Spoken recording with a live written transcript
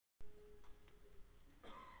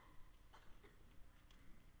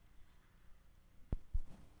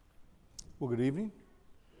Well, good evening.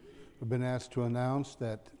 We've been asked to announce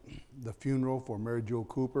that the funeral for Mary Jo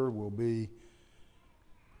Cooper will be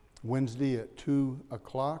Wednesday at 2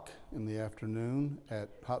 o'clock in the afternoon at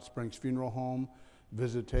Hot Springs Funeral Home.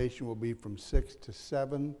 Visitation will be from 6 to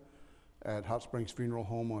 7 at Hot Springs Funeral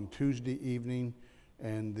Home on Tuesday evening,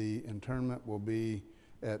 and the interment will be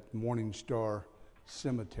at Morning Star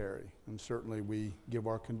Cemetery. And certainly we give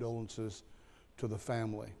our condolences to the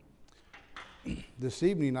family. This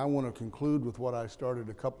evening, I want to conclude with what I started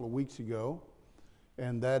a couple of weeks ago,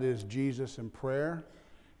 and that is Jesus in prayer.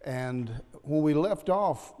 And when we left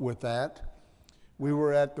off with that, we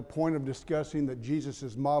were at the point of discussing that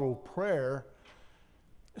Jesus' model prayer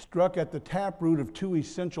struck at the taproot of two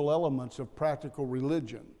essential elements of practical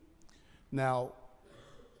religion. Now,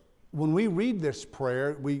 when we read this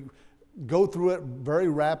prayer, we go through it very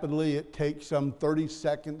rapidly. It takes some 30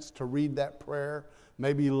 seconds to read that prayer,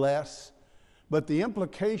 maybe less. But the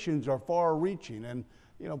implications are far-reaching. And,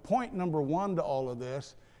 point number one to all of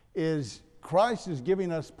this is Christ is giving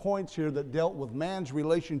us points here that dealt with man's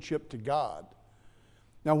relationship to God.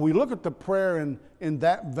 Now, when we look at the prayer in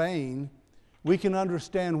that vein, we can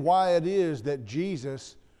understand why it is that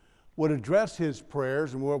Jesus would address his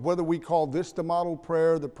prayers, and whether we call this the model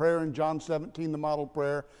prayer, the prayer in John 17 the model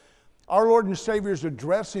prayer, our Lord and Savior is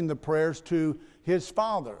addressing the prayers to his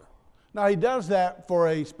Father. Now, he does that for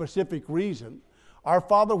a specific reason. Our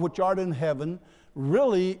Father which art in heaven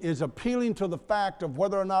really is appealing to the fact of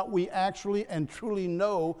whether or not we actually and truly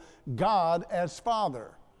know God as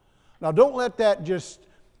Father. Now, don't let that just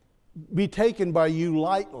be taken by you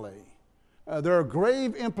lightly. There are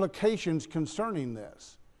grave implications concerning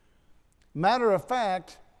this. Matter of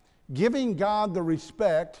fact, giving God the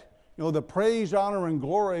respect, the praise, honor, and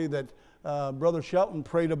glory that Brother Shelton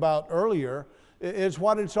prayed about earlier, is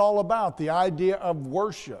what it's all about, the idea of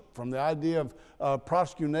worship, from the idea of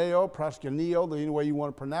proskuneo, any way you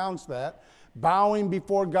want to pronounce that, bowing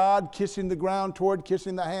before God, kissing the ground toward,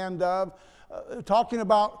 kissing the hand of, talking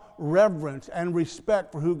about reverence and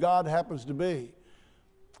respect for who God happens to be.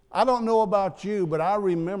 I don't know about you, but I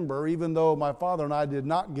remember, even though my father and I did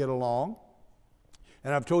not get along,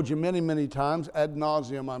 and I've told you many, many times, ad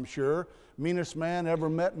nauseum, I'm sure, meanest man ever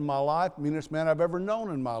met in my life, meanest man I've ever known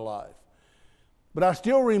in my life. But I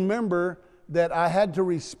still remember that I had to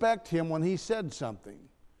respect him when he said something.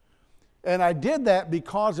 And I did that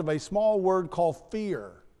because of a small word called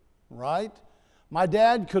fear, right? My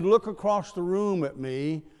dad could look across the room at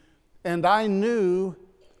me, and I knew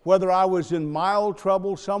whether I was in mild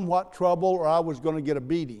trouble, somewhat trouble, or I was going to get a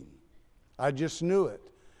beating. I just knew it.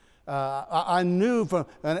 I knew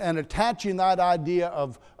and attaching that idea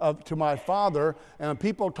to my father, and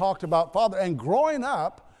people talked about father, and growing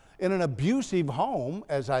up in an abusive home,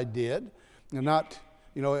 as I did, and not,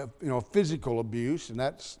 physical abuse, and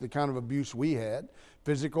that's the kind of abuse we had,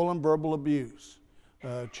 physical and verbal abuse.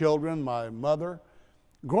 Children, my mother.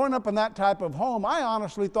 Growing up in that type of home, I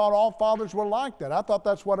honestly thought all fathers were like that. I thought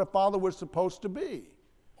that's what a father was supposed to be.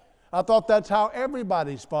 I thought that's how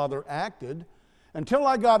everybody's father acted, until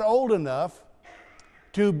I got old enough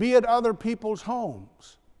to be at other people's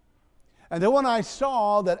homes. And then when I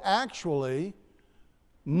saw that actually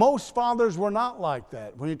most fathers were not like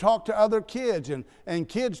that. When you talk to other kids, and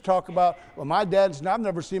kids talk about, well, I've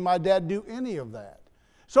never seen my dad do any of that.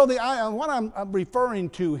 So what I'm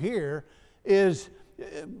referring to here is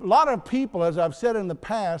a lot of people, as I've said in the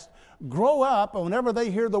past, grow up, and whenever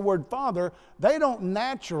they hear the word father, they don't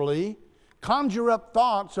naturally conjure up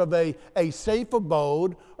thoughts of a safe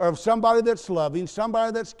abode, or of somebody that's loving,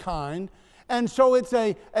 somebody that's kind. And so it's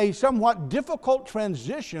a somewhat difficult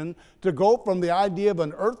transition to go from the idea of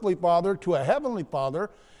an earthly father to a heavenly father.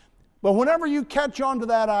 But whenever you catch on to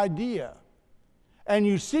that idea and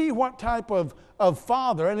you see what type of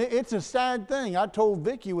father, and it's a sad thing. I told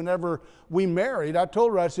Vicki whenever we married, I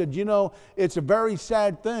told her, I said, it's a very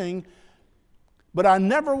sad thing, but I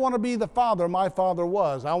never want to be the father my father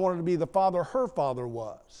was. I wanted to be the father her father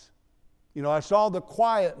was. I saw the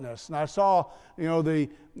quietness, and I saw,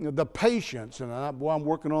 the patience, and I'm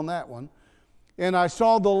working on that one. And I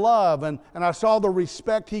saw the love, and I saw the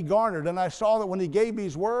respect he garnered, and I saw that when he gave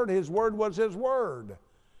his word was his word.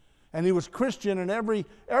 And he was Christian, and every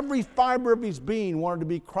fiber of his being wanted to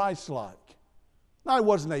be Christ-like. Now, he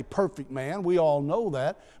wasn't a perfect man, we all know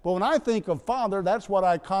that. But when I think of Father, that's what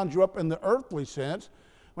I conjure up in the earthly sense.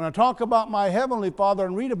 When I talk about my heavenly Father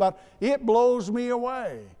and read about it, it blows me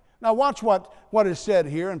away. Now watch what is said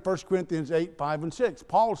here in 1 Corinthians 8, 5, and 6.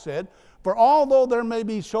 Paul said, "For although there may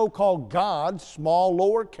be so-called gods," small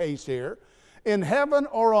lowercase here, "in heaven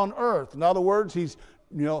or on earth," in other words, he's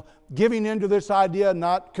giving into this idea,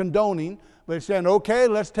 not condoning, but saying, okay,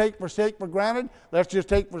 let's take forsake for granted. Let's just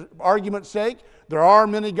take for argument's sake. There are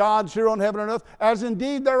many gods here on heaven and earth, as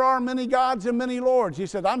indeed there are many gods and many lords. He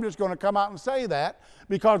said, I'm just going to come out and say that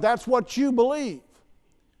because that's what you believe.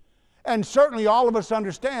 And certainly all of us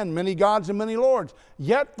understand many gods and many lords.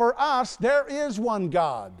 Yet for us, there is one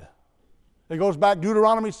God. It goes back to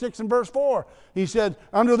Deuteronomy 6 and verse 4. He said,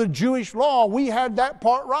 under the Jewish law, we had that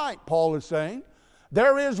part right, Paul is saying.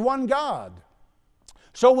 There is one God.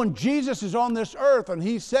 So when Jesus is on this earth and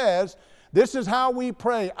he says, this is how we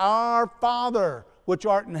pray, our Father which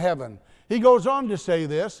art in heaven. He goes on to say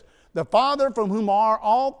this, the Father from whom are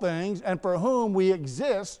all things and for whom we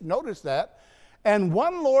exist, notice that, and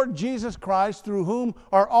one Lord Jesus Christ through whom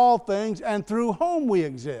are all things and through whom we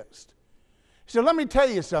exist. So let me tell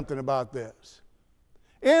you something about this.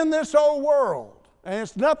 In this old world, and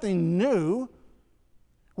it's nothing new,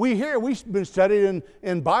 we've been studying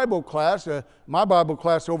in Bible class, my Bible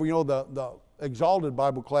class over, the exalted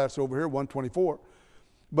Bible class over here, 124.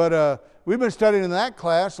 But we've been studying in that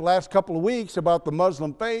class the last couple of weeks about the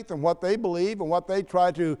Muslim faith and what they believe and what they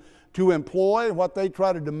try to employ and what they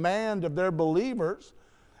try to demand of their believers.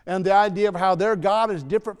 And the idea of how their God is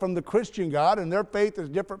different from the Christian God and their faith is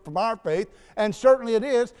different from our faith. And certainly it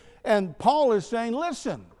is. And Paul is saying,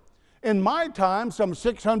 listen, in my time, some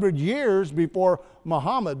 600 years before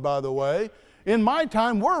Muhammad, by the way, in my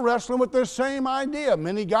time, we're wrestling with this same idea.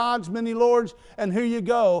 Many gods, many lords, and here you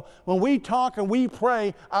go. When we talk and we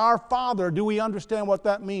pray, our Father, do we understand what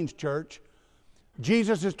that means, church?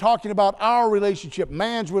 Jesus is talking about our relationship,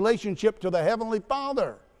 man's relationship to the Heavenly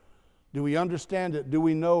Father. Do we understand it? Do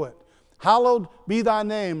we know it? Hallowed be thy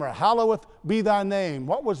name, or halloweth be thy name.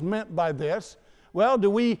 What was meant by this? Well, do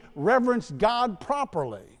we reverence God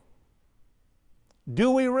properly?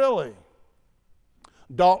 Do we really?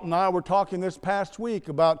 Dalton and I were talking this past week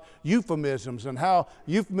about euphemisms and how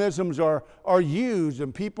euphemisms are used,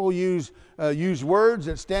 and people use words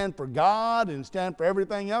that stand for God and stand for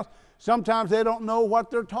everything else. Sometimes they don't know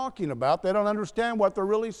what they're talking about. They don't understand what they're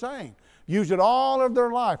really saying. Use it all of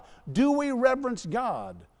their life. Do we reverence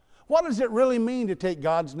God? What does it really mean to take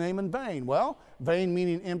God's name in vain? Well, vain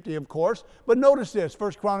meaning empty, of course. But notice this,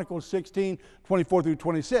 1 Chronicles 16, 24 through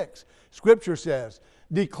 26. Scripture says,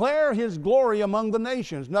 declare His glory among the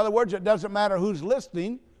nations. In other words, it doesn't matter who's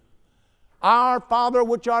listening. Our Father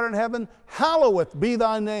which art in heaven, hallowed be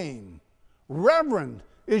thy name. Reverend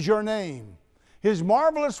is your name. His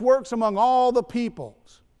marvelous works among all the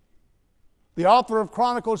peoples. The author of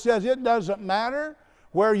Chronicles says it doesn't matter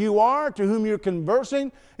where you are, to whom you're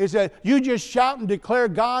conversing. He said, you just shout and declare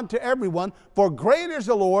God to everyone, for great is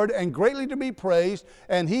the Lord and greatly to be praised,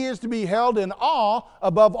 and He is to be held in awe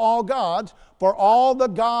above all gods. For all the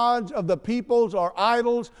gods of the peoples are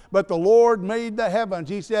idols, but the Lord made the heavens.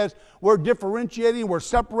 He says, we're differentiating, we're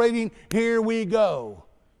separating, here we go.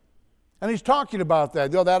 And he's talking about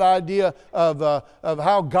that, that idea of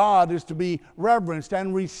how God is to be reverenced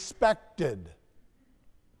and respected.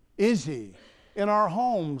 Is He? In our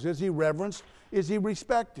homes, is He reverenced? Is He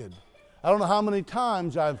respected? I don't know how many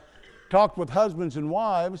times I've talked with husbands and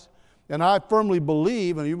wives, and I firmly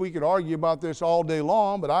believe, and we could argue about this all day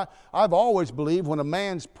long, but I've always believed when a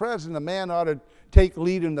man's present, a man ought to take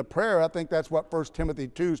lead in the prayer. I think that's what 1 Timothy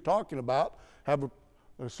 2 is talking about. Have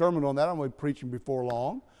a sermon on that. I'm going to be preaching before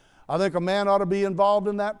long. I think a man ought to be involved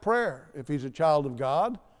in that prayer if he's a child of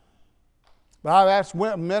God. But I've asked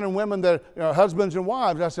men and women, that husbands and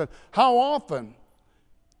wives, I said, how often,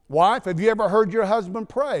 wife, have you ever heard your husband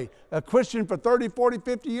pray? A Christian for 30, 40,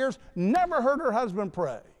 50 years, never heard her husband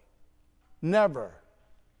pray. Never.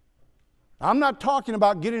 I'm not talking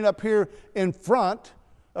about getting up here in front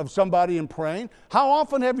of somebody and praying. How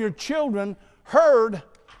often have your children heard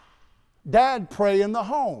Dad pray in the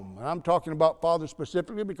home? And I'm talking about father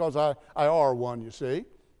specifically because I are one, you see.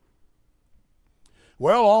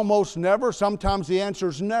 Well, almost never. Sometimes the answer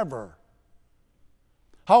is never.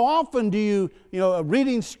 How often do you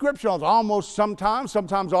reading scripture? Almost sometimes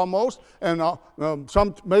almost, and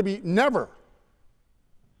some maybe never.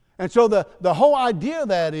 And so the whole idea of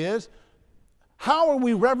that is, how are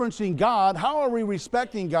we reverencing God? How are we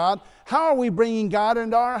respecting God? How are we bringing God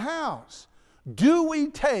into our house? Do we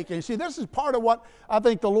take, and you see, this is part of what I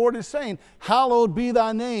think the Lord is saying, hallowed be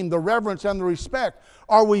thy name, the reverence and the respect.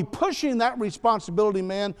 Are we pushing that responsibility,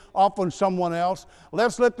 man, off on someone else?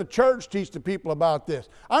 Let's let the church teach the people about this.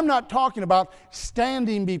 I'm not talking about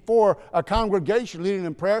standing before a congregation leading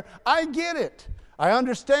in prayer. I get it. I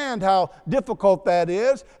understand how difficult that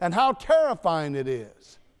is and how terrifying it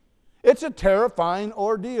is. It's a terrifying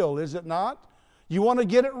ordeal, is it not? You want to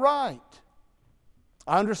get it right.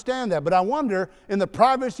 I understand that, but I wonder, in the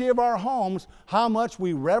privacy of our homes, how much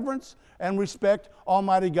we reverence and respect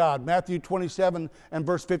Almighty God. Matthew 27 and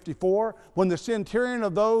verse 54, when the centurion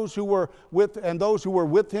of those who were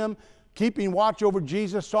with him, keeping watch over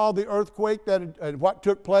Jesus, saw the earthquake what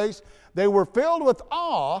took place, they were filled with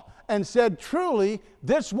awe and said, "Truly,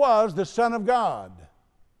 this was the Son of God."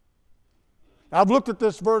 I've looked at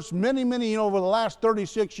this verse many, over the last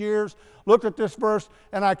 36 years, looked at this verse,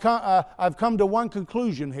 and I've come to one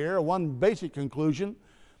conclusion here, one basic conclusion.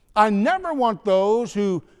 I never want those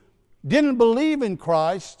who didn't believe in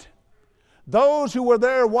Christ, those who were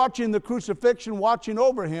there watching the crucifixion, watching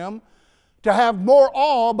over him, to have more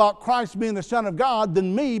awe about Christ being the Son of God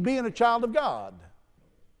than me being a child of God.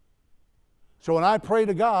 So when I pray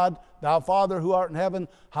to God, "Thou Father who art in heaven,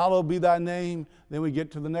 hallowed be thy name," then we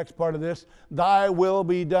get to the next part of this, "Thy will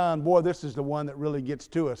be done." Boy, this is the one that really gets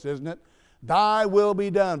to us, isn't it? Thy will be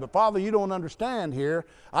done. But Father, you don't understand here.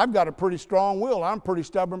 I've got a pretty strong will. I'm a pretty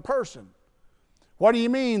stubborn person. What do you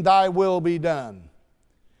mean, thy will be done?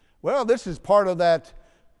 Well, this is part of that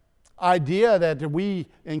idea that we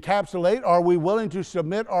encapsulate. Are we willing to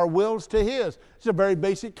submit our wills to His? It's a very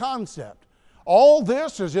basic concept. All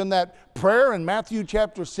this is in that prayer in Matthew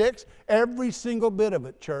chapter 6, every single bit of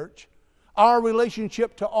it, church. Our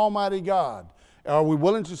relationship to Almighty God. Are we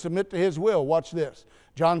willing to submit to His will? Watch this.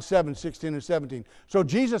 John 7, 16 and 17. So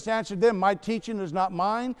Jesus answered them, "My teaching is not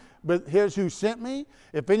mine, but His who sent me.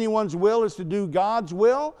 If anyone's will is to do God's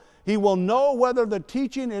will, he will know whether the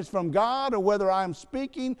teaching is from God or whether I am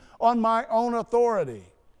speaking on my own authority."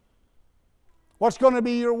 What's going to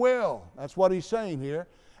be your will? That's what He's saying here.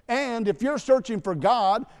 And if you're searching for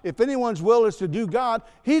God, if anyone's will is to do God,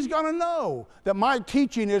 he's going to know that my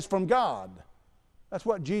teaching is from God. That's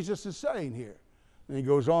what Jesus is saying here. And he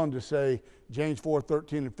goes on to say, James 4,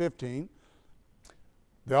 13 and 15,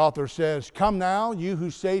 the author says, "Come now, you who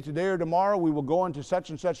say today or tomorrow we will go into such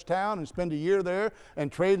and such town and spend a year there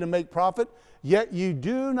and trade and make profit, yet you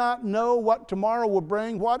do not know what tomorrow will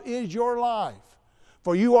bring. What is your life?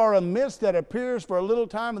 For you are a mist that appears for a little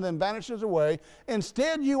time and then vanishes away.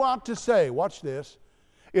 Instead, you ought to say," watch this,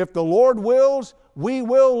 "If the Lord wills, we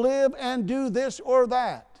will live and do this or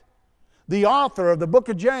that." The author of the book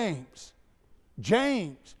of James,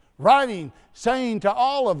 writing, saying to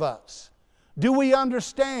all of us, do we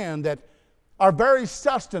understand that our very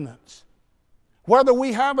sustenance, whether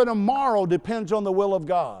we have it tomorrow, depends on the will of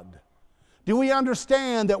God? Do we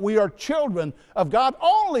understand that we are children of God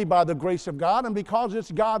only by the grace of God and because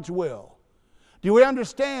it's God's will? Do we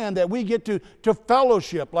understand that we get to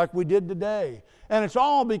fellowship like we did today? And it's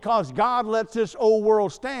all because God lets this old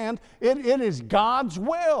world stand. It is God's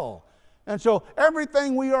will. And so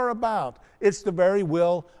everything we are about, it's the very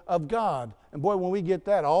will of God. And boy, when we get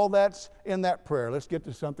that, all that's in that prayer. Let's get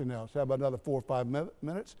to something else. How about another 4 or 5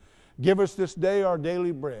 minutes? "Give us this day our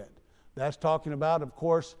daily bread." That's talking about, of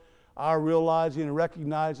course, our realizing and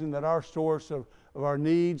recognizing that our source of our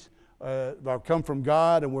needs come from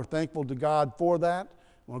God, and we're thankful to God for that.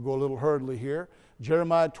 I want to go a little hurriedly here.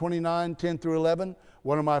 Jeremiah 29, 10 through 11,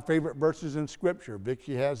 one of my favorite verses in Scripture.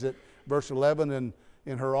 Vicki has it, verse 11,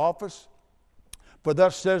 in her office. "For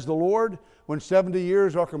thus says the Lord, when 70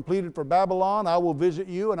 years are completed for Babylon, I will visit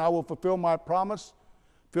you, and I will fulfill my promise,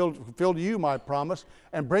 fulfill to you my promise,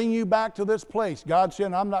 and bring you back to this place." God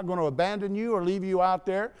said, I'm not going to abandon you or leave you out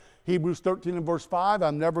there. Hebrews 13 and verse 5,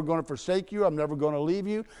 I'm never going to forsake you. I'm never going to leave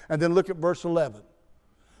you. And then look at verse 11.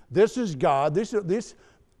 This is God, this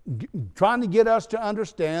trying to get us to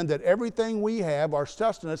understand that everything we have, our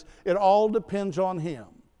sustenance, it all depends on Him.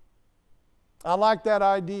 I like that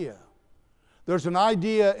idea. There's an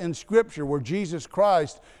idea in Scripture where Jesus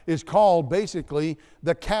Christ is called basically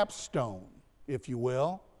the capstone, if you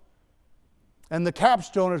will. And the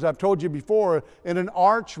capstone, as I've told you before, in an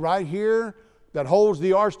arch right here that holds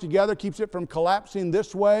the arch together, keeps it from collapsing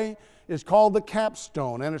this way, is called the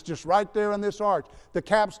capstone. And it's just right there in this arch, the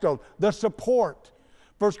capstone, the support.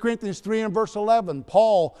 1 Corinthians 3 and verse 11,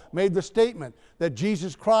 Paul made the statement that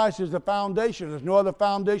Jesus Christ is the foundation. There's no other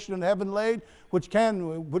foundation in heaven laid which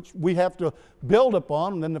we have to build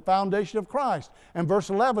upon than the foundation of Christ. And verse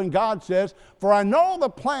 11, God says, "For I know the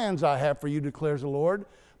plans I have for you, declares the Lord,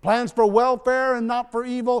 plans for welfare and not for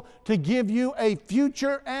evil, to give you a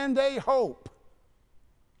future and a hope."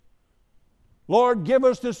 Lord, give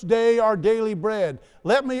us this day our daily bread.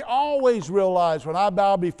 Let me always realize when I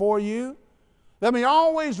bow before you, let me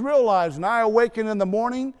always realize when I awaken in the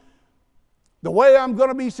morning, the way I'm going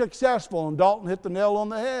to be successful. And Dalton hit the nail on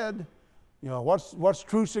the head. You know, what's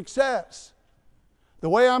true success? The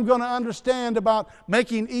way I'm going to understand about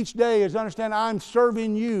making each day is understand I'm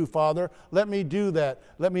serving you, Father. Let me do that.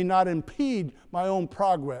 Let me not impede my own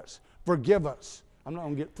progress. Forgive us. I'm not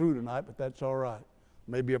going to get through tonight, but that's all right.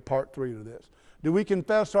 Maybe a part 3 to this. Do we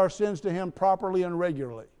confess our sins to Him properly and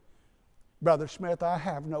regularly? Brother Smith, I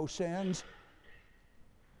have no sins.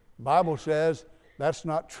 The Bible says that's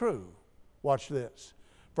not true. Watch this.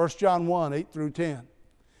 1 John 1, 8 through 10.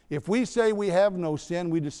 If we say we have no sin,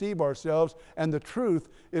 we deceive ourselves, and the truth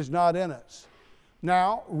is not in us.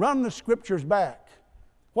 Now, run the scriptures back.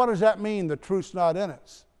 What does that mean, the truth's not in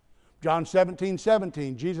us? John 17,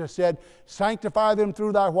 17, Jesus said, sanctify them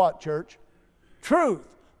through thy what, church? Truth.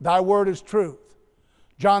 Thy word is truth.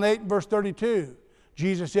 John 8, verse 32,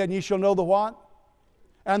 Jesus said, and ye shall know the what?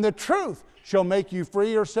 And the truth shall make you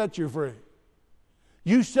free or set you free.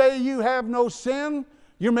 You say you have no sin,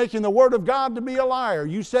 you're making the Word of God to be a liar.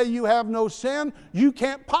 You say you have no sin, you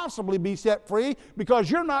can't possibly be set free because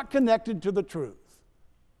you're not connected to the truth.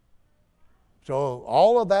 So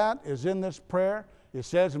all of that is in this prayer. It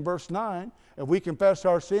says in verse 9, if we confess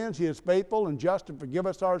our sins, He is faithful and just to forgive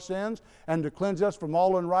us our sins and to cleanse us from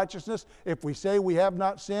all unrighteousness. If we say we have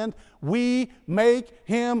not sinned, we make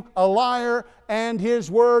Him a liar and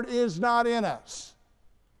His word is not in us.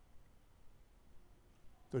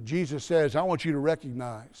 So Jesus says, I want you to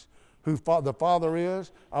recognize who the Father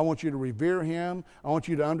is. I want you to revere Him. I want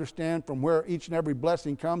you to understand from where each and every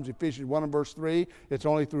blessing comes. Ephesians 1 and verse 3, it's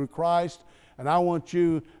only through Christ. And I want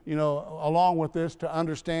you, along with this, to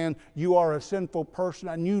understand you are a sinful person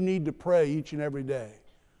and you need to pray each and every day.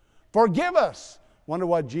 Forgive us. Wonder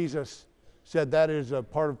why Jesus said that is a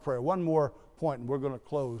part of prayer. One more point, and we're going to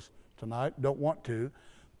close tonight. Don't want to.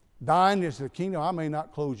 Thine is the kingdom. I may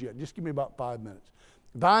not close yet. Just give me about 5 minutes.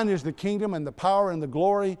 Thine is the kingdom and the power and the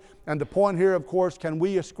glory. And the point here, of course, can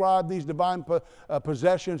we ascribe these divine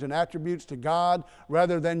possessions and attributes to God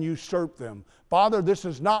rather than usurp them? Father, this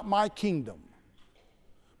is not my kingdom.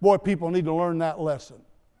 Boy, people need to learn that lesson.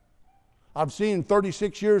 I've seen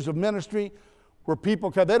 36 years of ministry where people,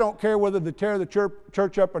 they don't care whether they tear the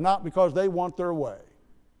church up or not because they want their way.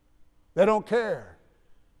 They don't care.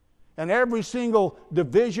 And every single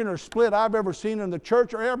division or split I've ever seen in the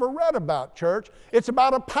church or ever read about church, it's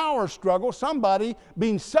about a power struggle, somebody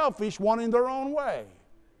being selfish, wanting their own way.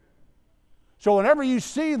 So whenever you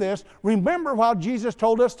see this, remember how Jesus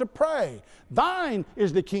told us to pray. Thine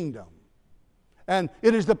is the kingdom, and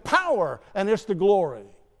it is the power, and it's the glory.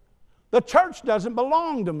 The church doesn't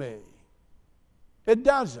belong to me. It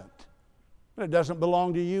doesn't. And it doesn't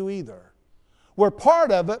belong to you either. We're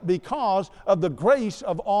part of it because of the grace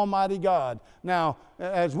of Almighty God. Now,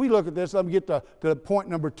 as we look at this, let me get to point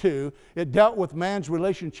number 2. It dealt with man's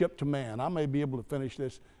relationship to man. I may be able to finish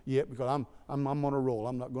this yet because I'm on a roll.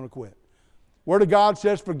 I'm not going to quit. Word of God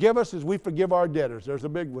says, forgive us as we forgive our debtors. There's a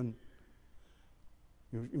big one.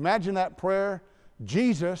 Imagine that prayer.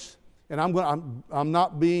 Jesus, and I'm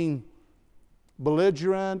not being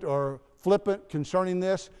belligerent or flippant concerning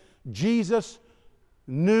this. Jesus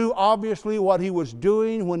knew obviously what He was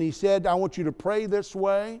doing when He said, I want you to pray this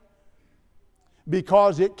way,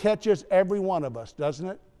 because it catches every one of us, doesn't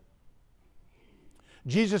it?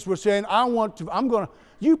 Jesus was saying,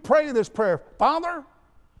 you pray this prayer. Father,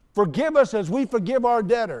 forgive us as we forgive our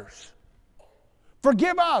debtors.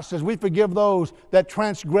 Forgive us as we forgive those that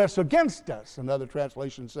transgress against us, another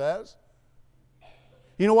translation says.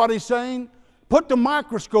 You know what He's saying? Put the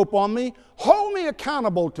microscope on me. Hold me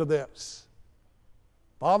accountable to this.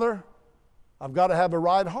 Father, I've got to have a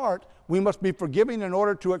right heart. We must be forgiving in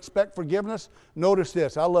order to expect forgiveness. Notice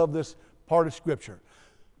this. I love this part of Scripture.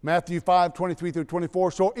 Matthew 5, 23 through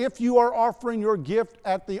 24. So if you are offering your gift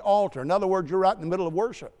at the altar, in other words, you're right in the middle of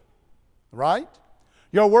worship, right?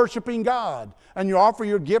 You're worshiping God, and you offer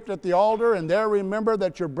your gift at the altar, and there remember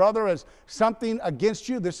that your brother has something against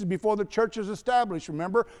you. This is before the church is established,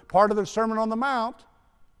 remember? Part of the Sermon on the Mount.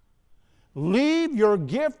 Leave your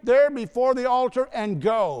gift there before the altar and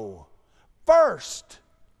go. First,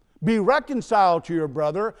 be reconciled to your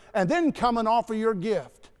brother, and then come and offer your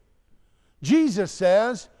gift. Jesus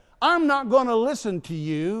says, I'm not going to listen to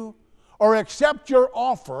you or accept your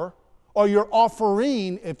offer or your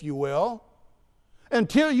offering, if you will,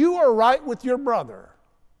 until you are right with your brother.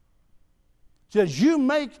 He says, you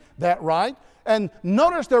make that right. And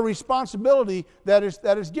notice the responsibility that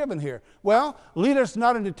is given here. Well, lead us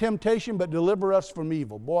not into temptation, but deliver us from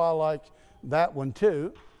evil. Boy, I like that one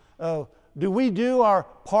too. Do we do our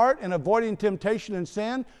part in avoiding temptation and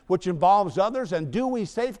sin, which involves others? And do we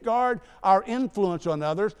safeguard our influence on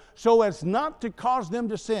others so as not to cause them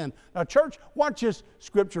to sin? Now, church, watch this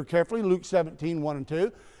scripture carefully, Luke 17, 1 and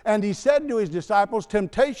 2. And he said to his disciples,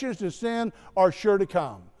 temptations to sin are sure to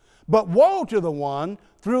come, but woe to the one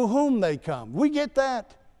through whom they come. We get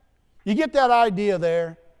that? You get that idea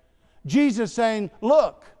there? Jesus saying,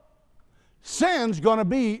 look, sin's going to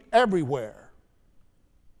be everywhere.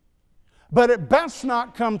 But it best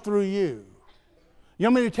not come through you. You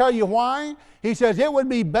want me to tell you why? He says it would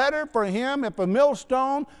be better for him if a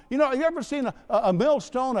millstone, you ever seen a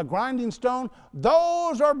millstone, a grinding stone?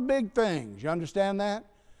 Those are big things. You understand that?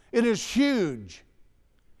 It is huge.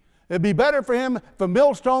 It'd be better for him if a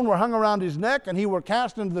millstone were hung around his neck and he were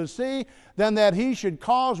cast into the sea than that he should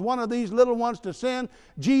cause one of these little ones to sin.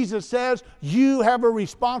 Jesus says, you have a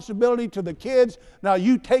responsibility to the kids. Now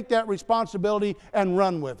you take that responsibility and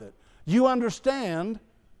run with it. You understand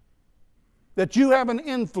that you have an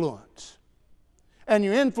influence. And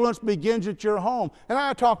your influence begins at your home. And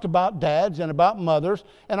I talked about dads and about mothers.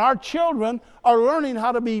 And our children are learning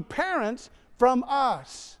how to be parents from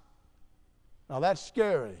us. Now that's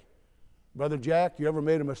scary. Brother Jack, you ever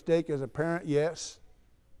made a mistake as a parent? Yes.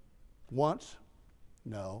 Once?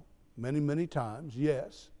 No. Many, many times?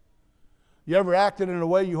 Yes. You ever acted in a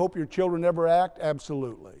way you hope your children never act?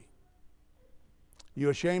 Absolutely. You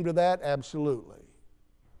ashamed of that? Absolutely.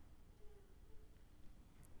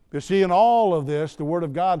 You see, in all of this, the Word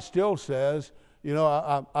of God still says,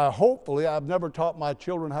 hopefully I've never taught my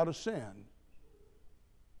children how to sin.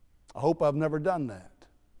 I hope I've never done that.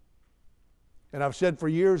 And I've said for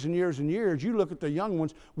years and years and years, you look at the young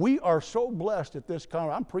ones, we are so blessed at this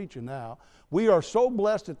congregation. I'm preaching now. We are so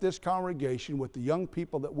blessed at this congregation with the young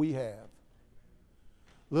people that we have.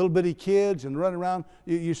 Little bitty kids and running around.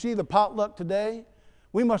 You see the potluck today?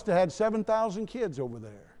 We must have had 7,000 kids over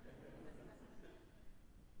there.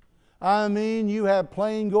 I mean, you have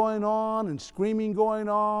playing going on and screaming going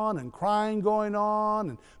on and crying going on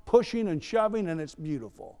and pushing and shoving, and it's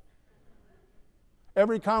beautiful.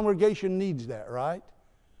 Every congregation needs that, right?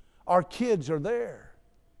 Our kids are there.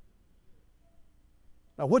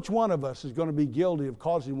 Now, which one of us is going to be guilty of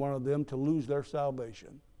causing one of them to lose their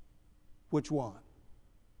salvation? Which one?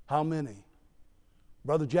 How many?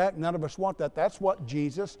 Brother Jack, none of us want that. That's what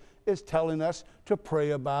Jesus is telling us to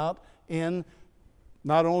pray about in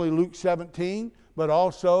not only Luke 17, but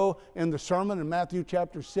also in the sermon in Matthew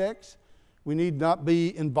chapter 6. We need not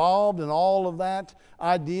be involved in all of that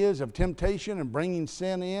ideas of temptation and bringing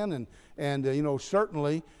sin in and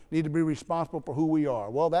certainly need to be responsible for who we are.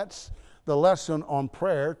 Well, that's the lesson on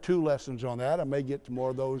prayer, 2 lessons on that. I may get to more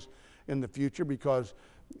of those in the future because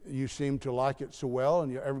you seem to like it so well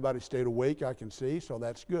and everybody stayed awake, I can see, so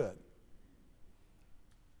that's good.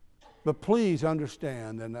 But please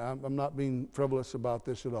understand, and I'm not being frivolous about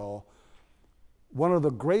this at all, one of the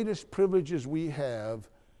greatest privileges we have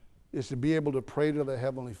is to be able to pray to the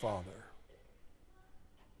Heavenly Father.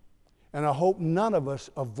 And I hope none of us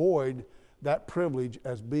avoid that privilege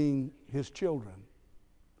as being His children.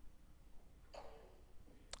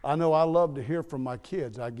 I know I love to hear from my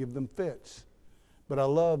kids. I give them fits. But I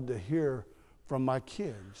love to hear from my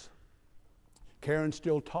kids. Karen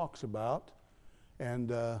still talks about, and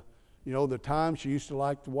the times she used to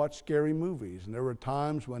like to watch scary movies. And there were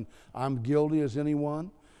times when I'm guilty as anyone.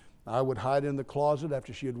 I would hide in the closet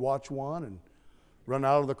after she had watched one and run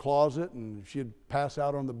out of the closet, and she'd pass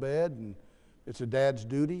out on the bed, and it's a dad's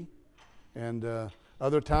duty. And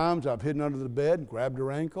other times I've hidden under the bed and grabbed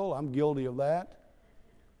her ankle. I'm guilty of that.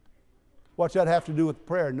 What's that have to do with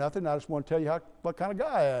prayer? Nothing. I just want to tell you what kind of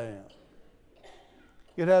guy I am.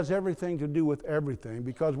 It has everything to do with everything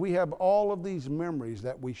because we have all of these memories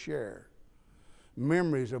that we share.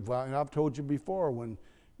 Memories of, and I've told you before, when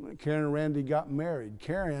Karen and Randy got married,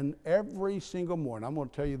 Karen, every single morning, I'm going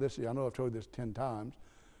to tell you this, I know I've told you this 10 times,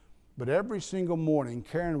 but every single morning,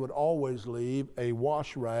 Karen would always leave a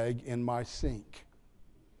wash rag in my sink.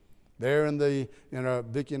 There in our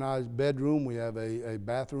Vicki and I's bedroom, we have a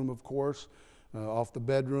bathroom, of course, off the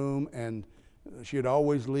bedroom, and she'd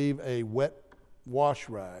always leave a wet wash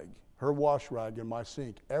rag, her wash rag in my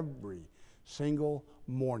sink every single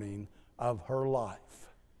morning of her life.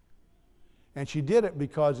 And she did it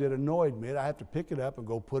because it annoyed me. I have to pick it up and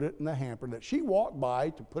go put it in the hamper that she walked by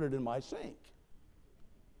to put it in my sink.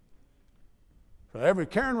 So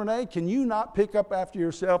Karen Renee, can you not pick up after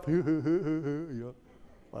yourself?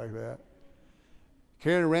 Like that.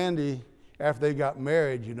 Karen and Randy, after they got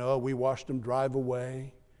married, we watched them drive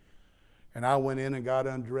away. And I went in and got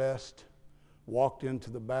undressed, walked into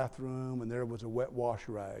the bathroom, and there was a wet wash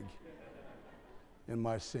rag. in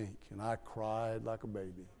my sink, and I cried like a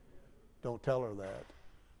baby. Don't tell her that.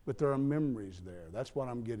 But there are memories there. That's what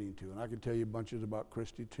I'm getting to. And I could tell you bunches about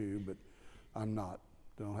Christy too, but I'm not.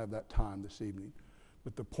 Don't have that time this evening.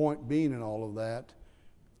 But the point being in all of that,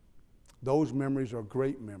 those memories are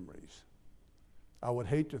great memories. I would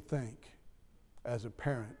hate to think, as a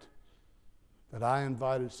parent, that I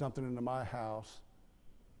invited something into my house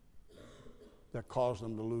that caused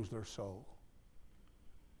them to lose their soul.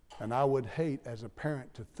 And I would hate, as a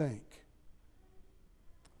parent, to think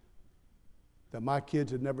that my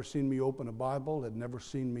kids had never seen me open a Bible, had never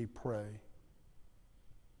seen me pray,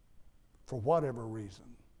 for whatever reason,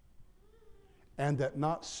 and that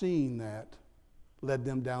not seeing that led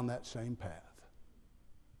them down that same path.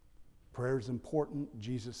 Prayer is important.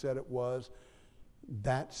 Jesus said it was.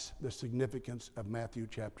 That's the significance of Matthew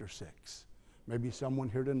chapter 6. Maybe someone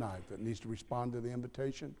here tonight that needs to respond to the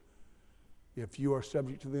invitation. If you are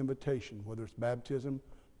subject to the invitation, whether it's baptism,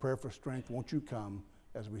 prayer for strength, won't you come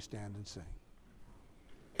as we stand and sing?